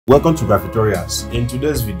Welcome to Graphic Tutorials. In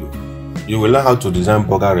today's video, you will learn how to design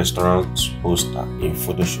burger restaurant poster in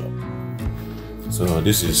Photoshop. So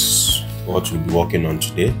this is what we'll be working on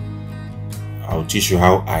today. I'll teach you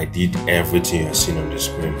how I did everything you're seeing on the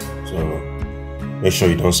screen. So make sure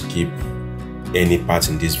you don't skip any part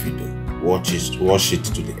in this video. Watch it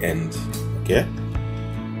to the end. Okay?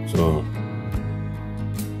 So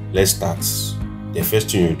let's start. The first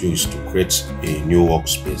thing you do is to create a new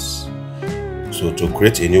workspace. So to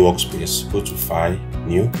create a new workspace, go to File,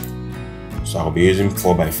 New. So I'll be using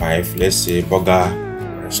 4x5. Let's say burger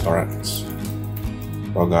restaurants.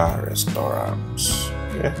 Burger restaurants.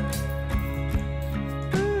 Okay.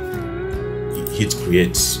 Hit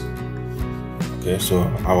create. Okay, so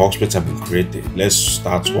our workspace have been created. Let's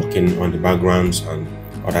start working on the backgrounds and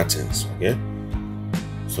other things. Okay.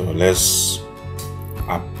 So let's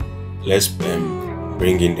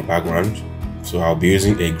bring in the background. So I'll be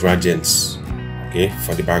using a gradient, okay,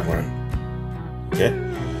 for the background. Okay,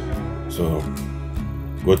 so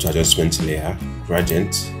go to adjustment layer,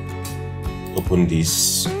 gradient, open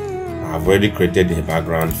this. I've already created the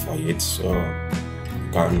background for it, so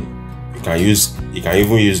you can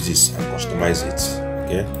even use this and customize it.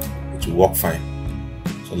 Okay, it will work fine.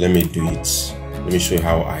 So let me do it. Let me show you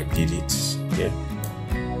how I did it. Okay,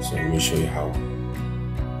 so let me show you how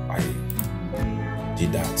I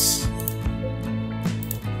did that.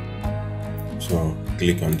 So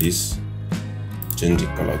click on this, change the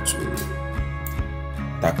color to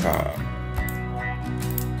darker.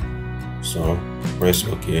 So press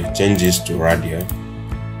OK, change this to radial,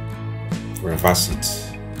 reverse it.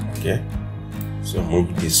 Okay, so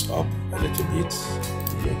move this up a little bit.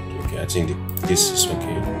 Okay, I think this is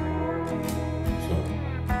okay. So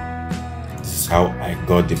this is how I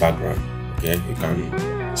got the background. Okay, you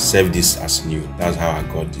can save this as new. That's how I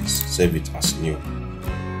got this. Save it as new.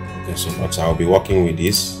 Okay, so but I'll be working with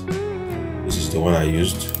this. This is the one I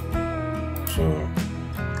used. So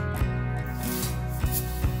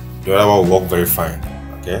the other one will work very fine.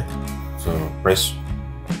 Okay, so press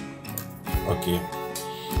OK.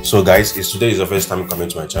 So guys, if today is the first time coming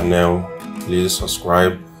to my channel, please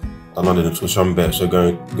subscribe, turn on the notification bell so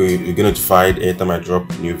you're get notified anytime I drop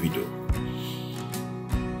a new video.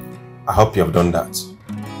 I hope you have done that.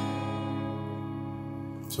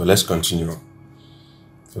 So let's continue.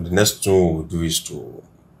 So the next thing we'll do is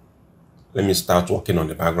let me start working on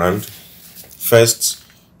the background. First,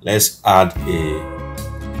 let's add a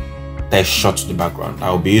texture to the background.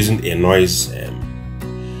 I'll be using a noise.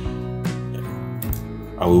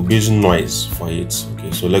 I will be using noise for it.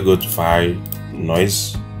 Okay, so let's go to File,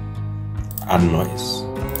 Noise, Add Noise,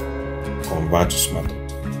 Convert to Smart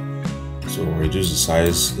Object. So reduce the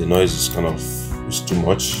size. The noise is it's too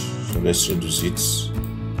much. So let's reduce it.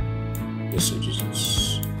 Let's reduce it.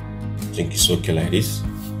 I think it's okay like this.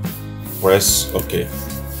 Press OK.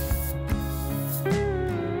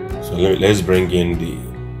 So let's bring in the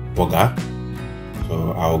burger.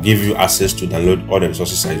 So I'll give you access to download all the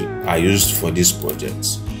resources I used for this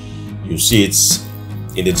project. You see it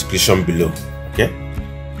in the description below. Okay,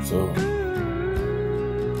 so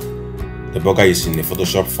the burger is in a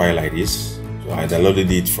Photoshop file like this. So I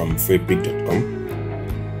downloaded it from freepik.com.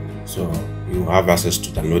 So you have access to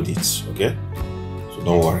download it. Okay, so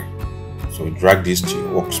don't worry. So drag this to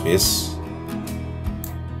your workspace.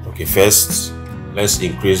 Okay, first let's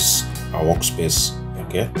increase our workspace.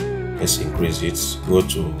 Okay, let's increase it. Go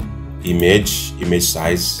to image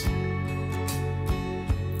size,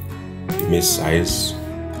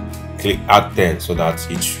 click add 10 so that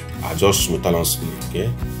it adjusts simultaneously. Okay,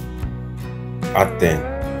 add 10.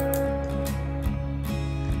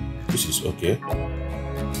 This is okay.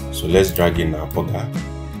 So let's drag in our burger.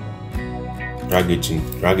 Drag it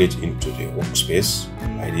into the workspace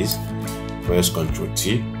like this. Press Ctrl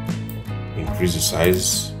T, increase the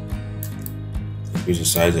size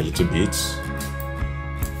a little bit,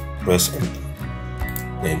 press enter,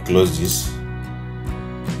 then close this.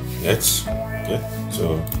 Okay,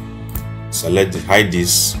 so hide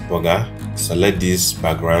this burger, select this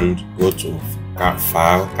background, go to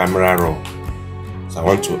File, Camera Raw. So I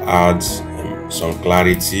want to add some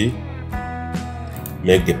clarity,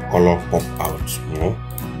 make the color pop out more.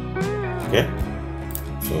 Okay,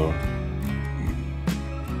 so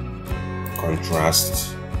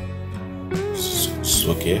contrast. This is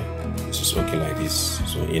okay. This is okay like this.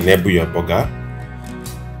 So enable your burger.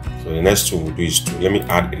 So the next thing we'll do is let me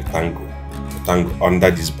add a rectangle under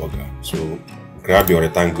this burger. So grab your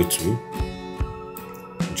rectangle tool,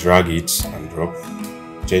 drag it and drop,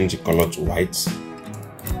 change the color to white.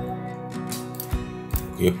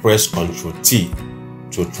 Okay, press Ctrl T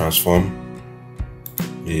to transform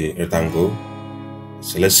the rectangle.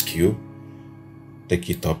 select skew, take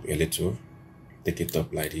it up a little, take it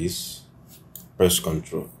up like this, press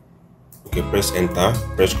Ctrl. Okay, press enter,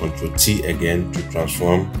 press Ctrl T again to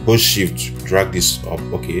transform. Hold shift, drag this up.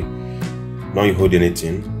 Okay, now you hold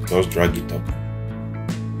anything, just drag it up.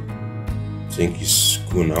 Think it's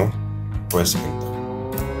cool now. Press enter,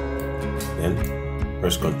 then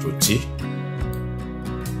press Ctrl T,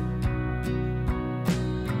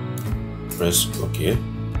 press OK.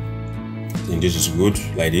 Think this is good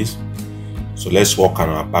like this. So let's work on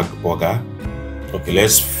our back border. Okay,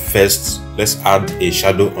 let's add a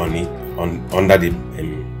shadow on it, under the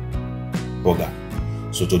border.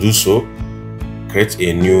 So to do so, create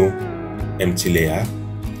a new empty layer,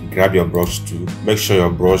 grab your brush tool, make sure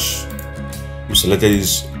your brush, you selected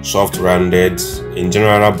this soft rounded, in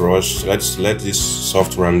general brush, let's select this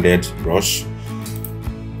soft rounded brush.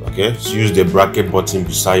 Okay, so use the bracket button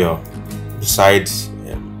beside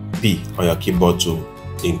P on your keyboard to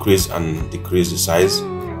increase and decrease the size.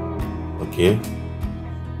 Okay,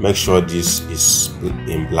 make sure this is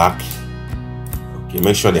in black. Okay,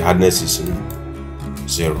 make sure the hardness is in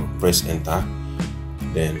 0. Press enter,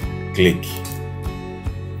 then click.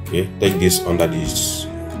 Okay, take this under this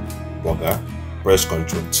border, press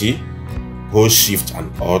Ctrl T, hold shift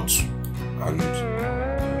and alt and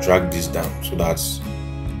drag this down so that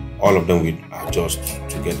all of them will adjust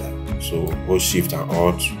together. So hold shift and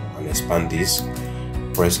alt and expand this,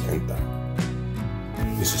 press enter.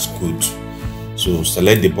 This is good. So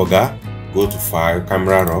select the border, go to file,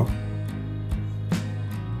 camera raw,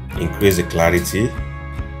 increase the clarity,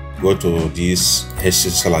 go to this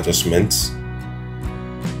HSL adjustments,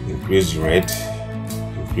 increase the red,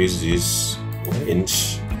 increase this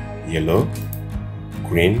orange, yellow,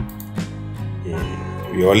 green.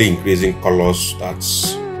 We're only increasing colors that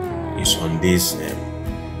is on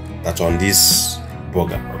this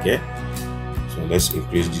border. Okay, so let's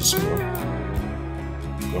increase this more.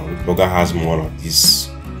 The border has more of this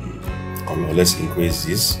color. Let's increase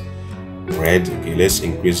this red. Okay, let's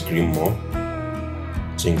increase green more.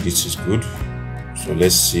 I think this is good. So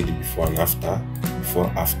let's see the before and after. Before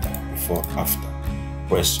after.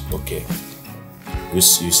 Press OK. You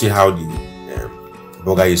see how the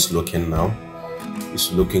border is looking now.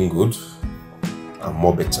 It's looking good and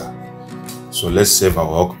more better. So let's save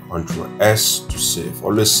our work. Ctrl S to save.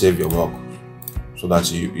 Always save your work so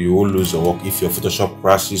that you won't lose your work if your Photoshop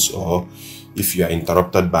crashes or if you are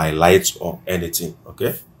interrupted by lights or anything.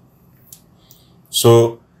 Okay,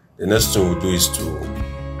 so the next thing we do is to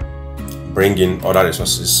bring in other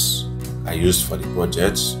resources I used for the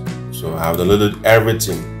project. So I have downloaded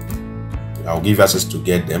everything. I'll give you access to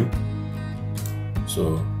get them.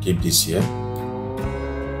 So keep this here,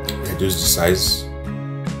 reduce the size,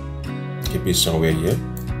 keep it somewhere here,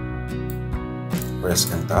 press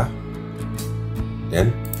enter.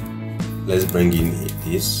 Then let's bring in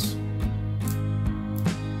this,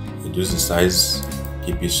 reduce the size,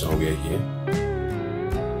 keep it somewhere here,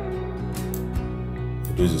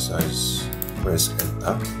 reduce the size, press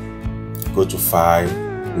enter, go to file,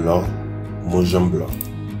 blur, motion blur.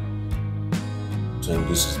 So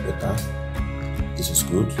this is better, this is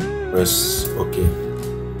good, press OK.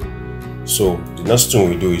 So the next thing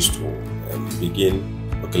we do is to begin.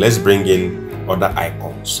 Okay, let's bring in other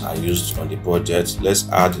icons I used on the project. Let's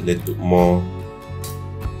add a little bit more.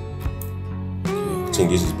 Okay, I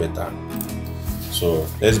think this is better. So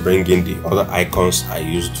let's bring in the other icons I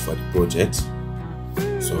used for the project.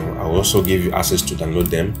 So I will also give you access to download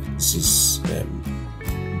them. This is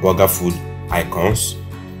burger food icons.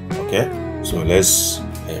 Okay, so let's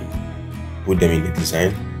put them in the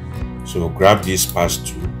design. So grab this patch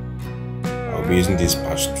tool. I'll be using this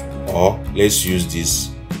patch tool, or let's use this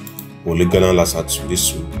polygonal lasso tool.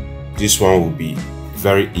 This one will be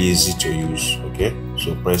very easy to use. Okay,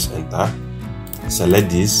 so press enter, select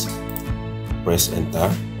this, press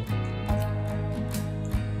enter,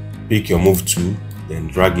 pick your move tool, then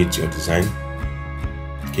drag it to your design,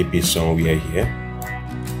 keep it somewhere here,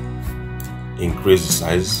 increase the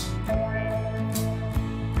size.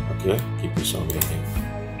 Okay, keep it somewhere here.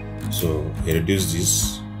 So reduce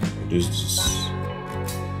this,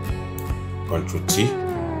 Ctrl T.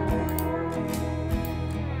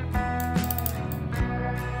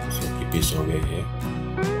 So keep it somewhere here.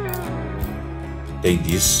 Take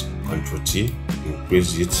this, Ctrl T,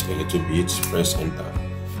 increase it a little bit, press enter.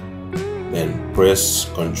 Then press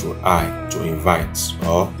Ctrl I to invite,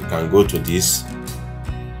 or you can go to this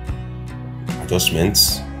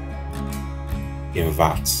adjustments,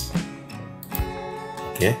 invert.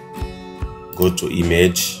 Okay, go to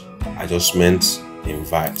image, adjustments,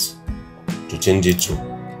 invite. To change it to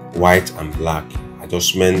white and black,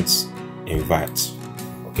 adjustments, invite.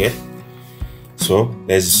 Okay, so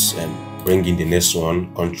let's bring in the next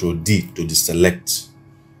one. Control D to deselect.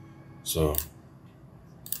 So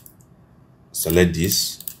select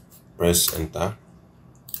this, press enter,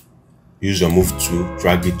 use your move tool,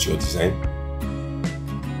 drag it to your design,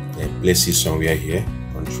 then place it somewhere here.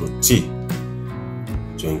 Control T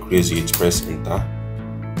to increase it, press enter,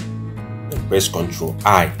 then press Control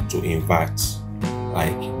I to invert.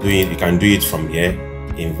 Like you can do it from here,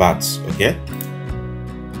 invert. Okay,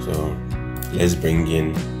 so let's bring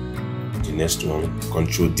in the next one.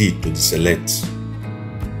 Control D to deselect.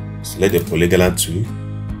 Select the polygonal tool,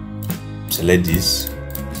 select this,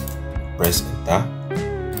 press enter,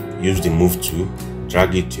 use the move tool,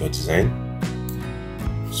 drag it to your design.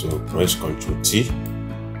 So press Control T.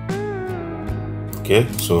 Okay,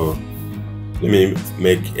 so let me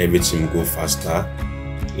make everything go faster.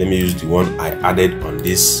 Let me use the one I added on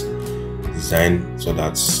this design so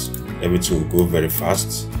that everything will go very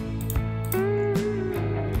fast.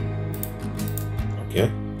 Okay,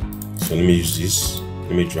 so let me use this.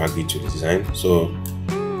 Let me drag it to the design. So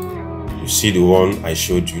you see the one I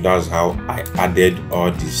showed you, that's how I added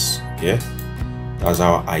all this. Okay, that's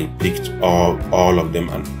how I picked all of them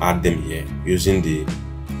and add them here using the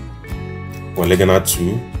polygonal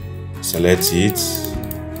tool. Select it,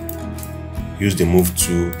 use the move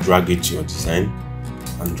tool, drag it to your design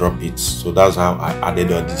and drop it. So that's how I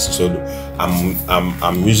added all this. So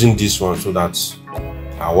I'm using this one so that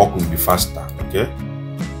our work will be faster. Okay,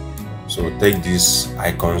 so take these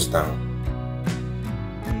icons down,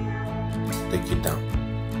 take it down.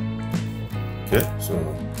 Okay, so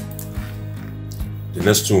the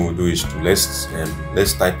next thing we'll do is to let's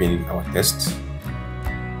type in our text.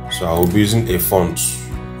 So I will be using a font.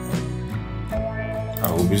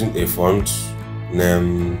 I will be using a font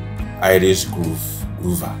named Iris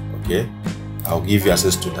Groover. Okay, I'll give you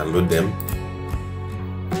access to download them.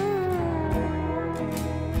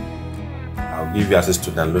 I'll give you access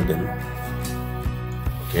to download them.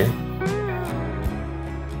 Okay,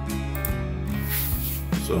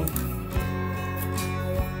 so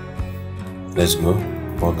let's go.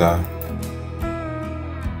 Burger.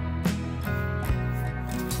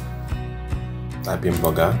 Type in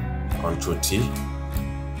burger. Control T.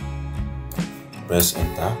 Press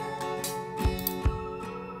enter.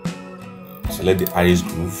 Select the Iris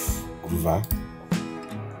Groover.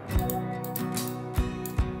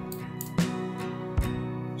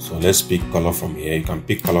 So let's pick color from here. You can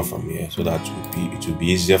pick color from here so that it will be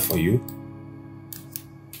easier for you.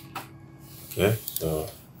 Okay, so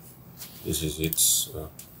this is it. So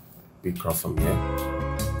pick color from here.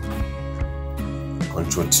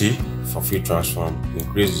 Control T for free transform.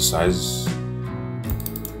 Increase the size.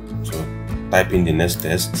 So type in the next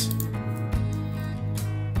text.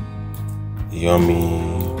 Yummy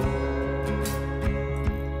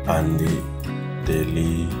and the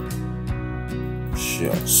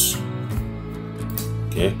delicious.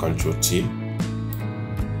 Okay, Control T.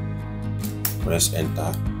 Press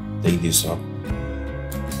enter. Take this up.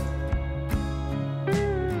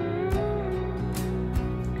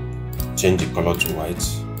 Change the color to white.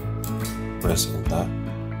 Press enter.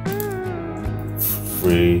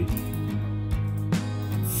 Free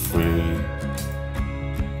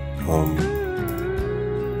home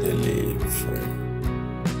delivery.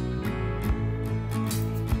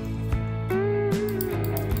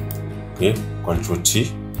 Okay, Control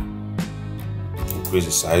T. Increase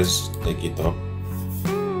the size, take it up,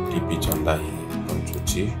 keep it under here. Control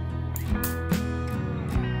T.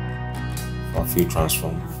 For fill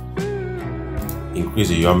transform. Increase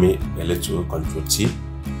the yummy a little. Control T.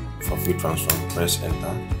 For fill transform, press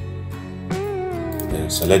enter. Then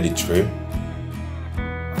select the tray.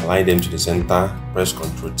 Align them to the center, press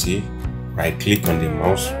Control T, right click on the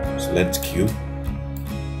mouse, select Q,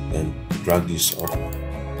 then drag this up,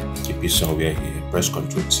 keep it somewhere here, press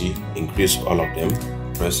Control T, increase all of them,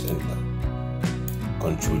 press enter,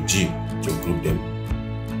 Control G to group them.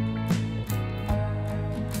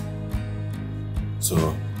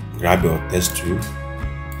 So grab your text tool,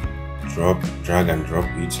 drag and drop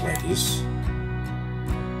it like this.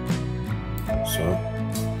 So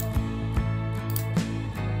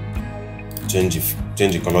change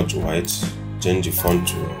the color to white, change the font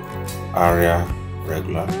to Arial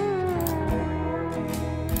regular,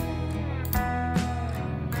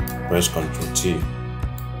 press Ctrl T,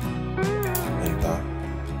 enter,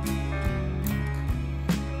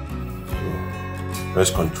 so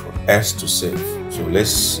press Ctrl S to save. So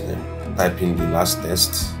let's type in the last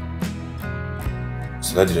text,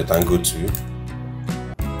 select the rectangle tool,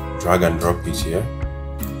 drag and drop it here,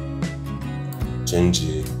 change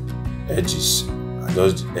the edges,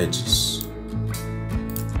 adjust the edges,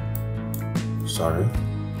 sorry,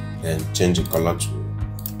 then change the color to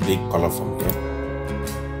big color from here.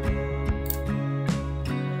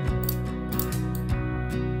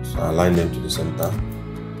 So align them to the center,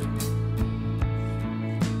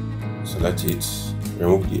 select it,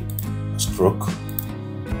 remove the stroke,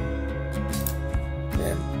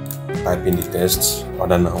 then type in the text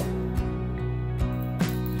order now,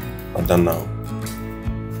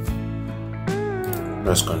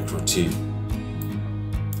 press Ctrl T,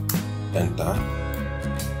 enter,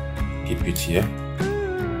 keep it here,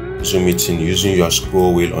 zoom it in using your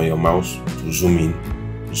scroll wheel on your mouse to zoom in,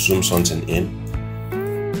 zoom something in,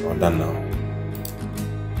 order now,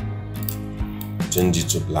 change it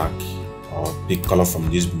to black or pick color from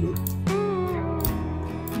this blue,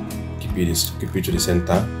 keep it to the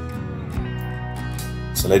center,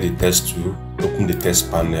 select the text tool, open the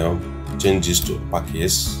text panel, change this to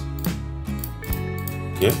uppercase,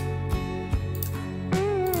 okay,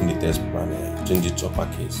 open the text panel, change it to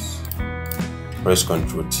uppercase, press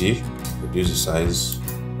Ctrl T, reduce the size,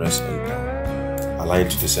 press enter, align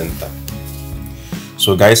to the center.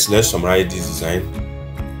 So guys, let's summarize this design.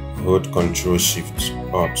 Hold Ctrl Shift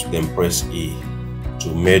Alt, then press E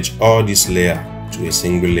to merge all this layer to a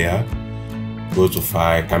single layer. Go to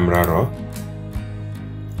File, Camera Raw,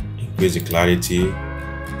 increase the clarity,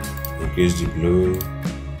 increase the blue,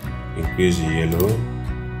 increase the yellow,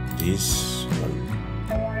 this one,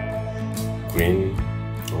 green,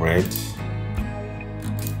 red.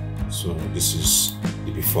 So this is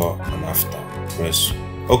the before and after. Press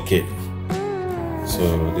OK.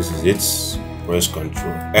 So this is it. Press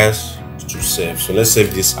Ctrl S to save. So let's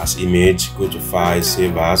save this as image. Go to File,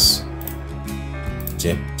 Save As,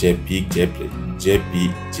 JPEG.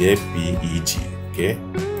 Okay,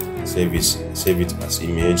 save it as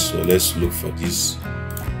image. So let's look for this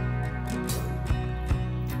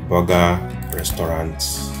burger restaurant.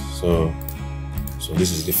 So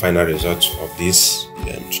this is the final result of this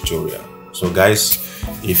tutorial. So guys,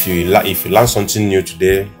 if you learn something new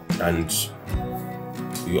today and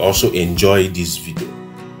you also enjoy this video,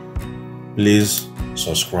 please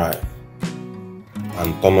subscribe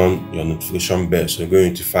and turn on your notification bell so you're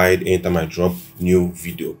going to be notified anytime I drop new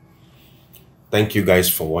video. Thank you guys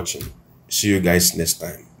for watching. See you guys next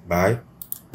time. Bye.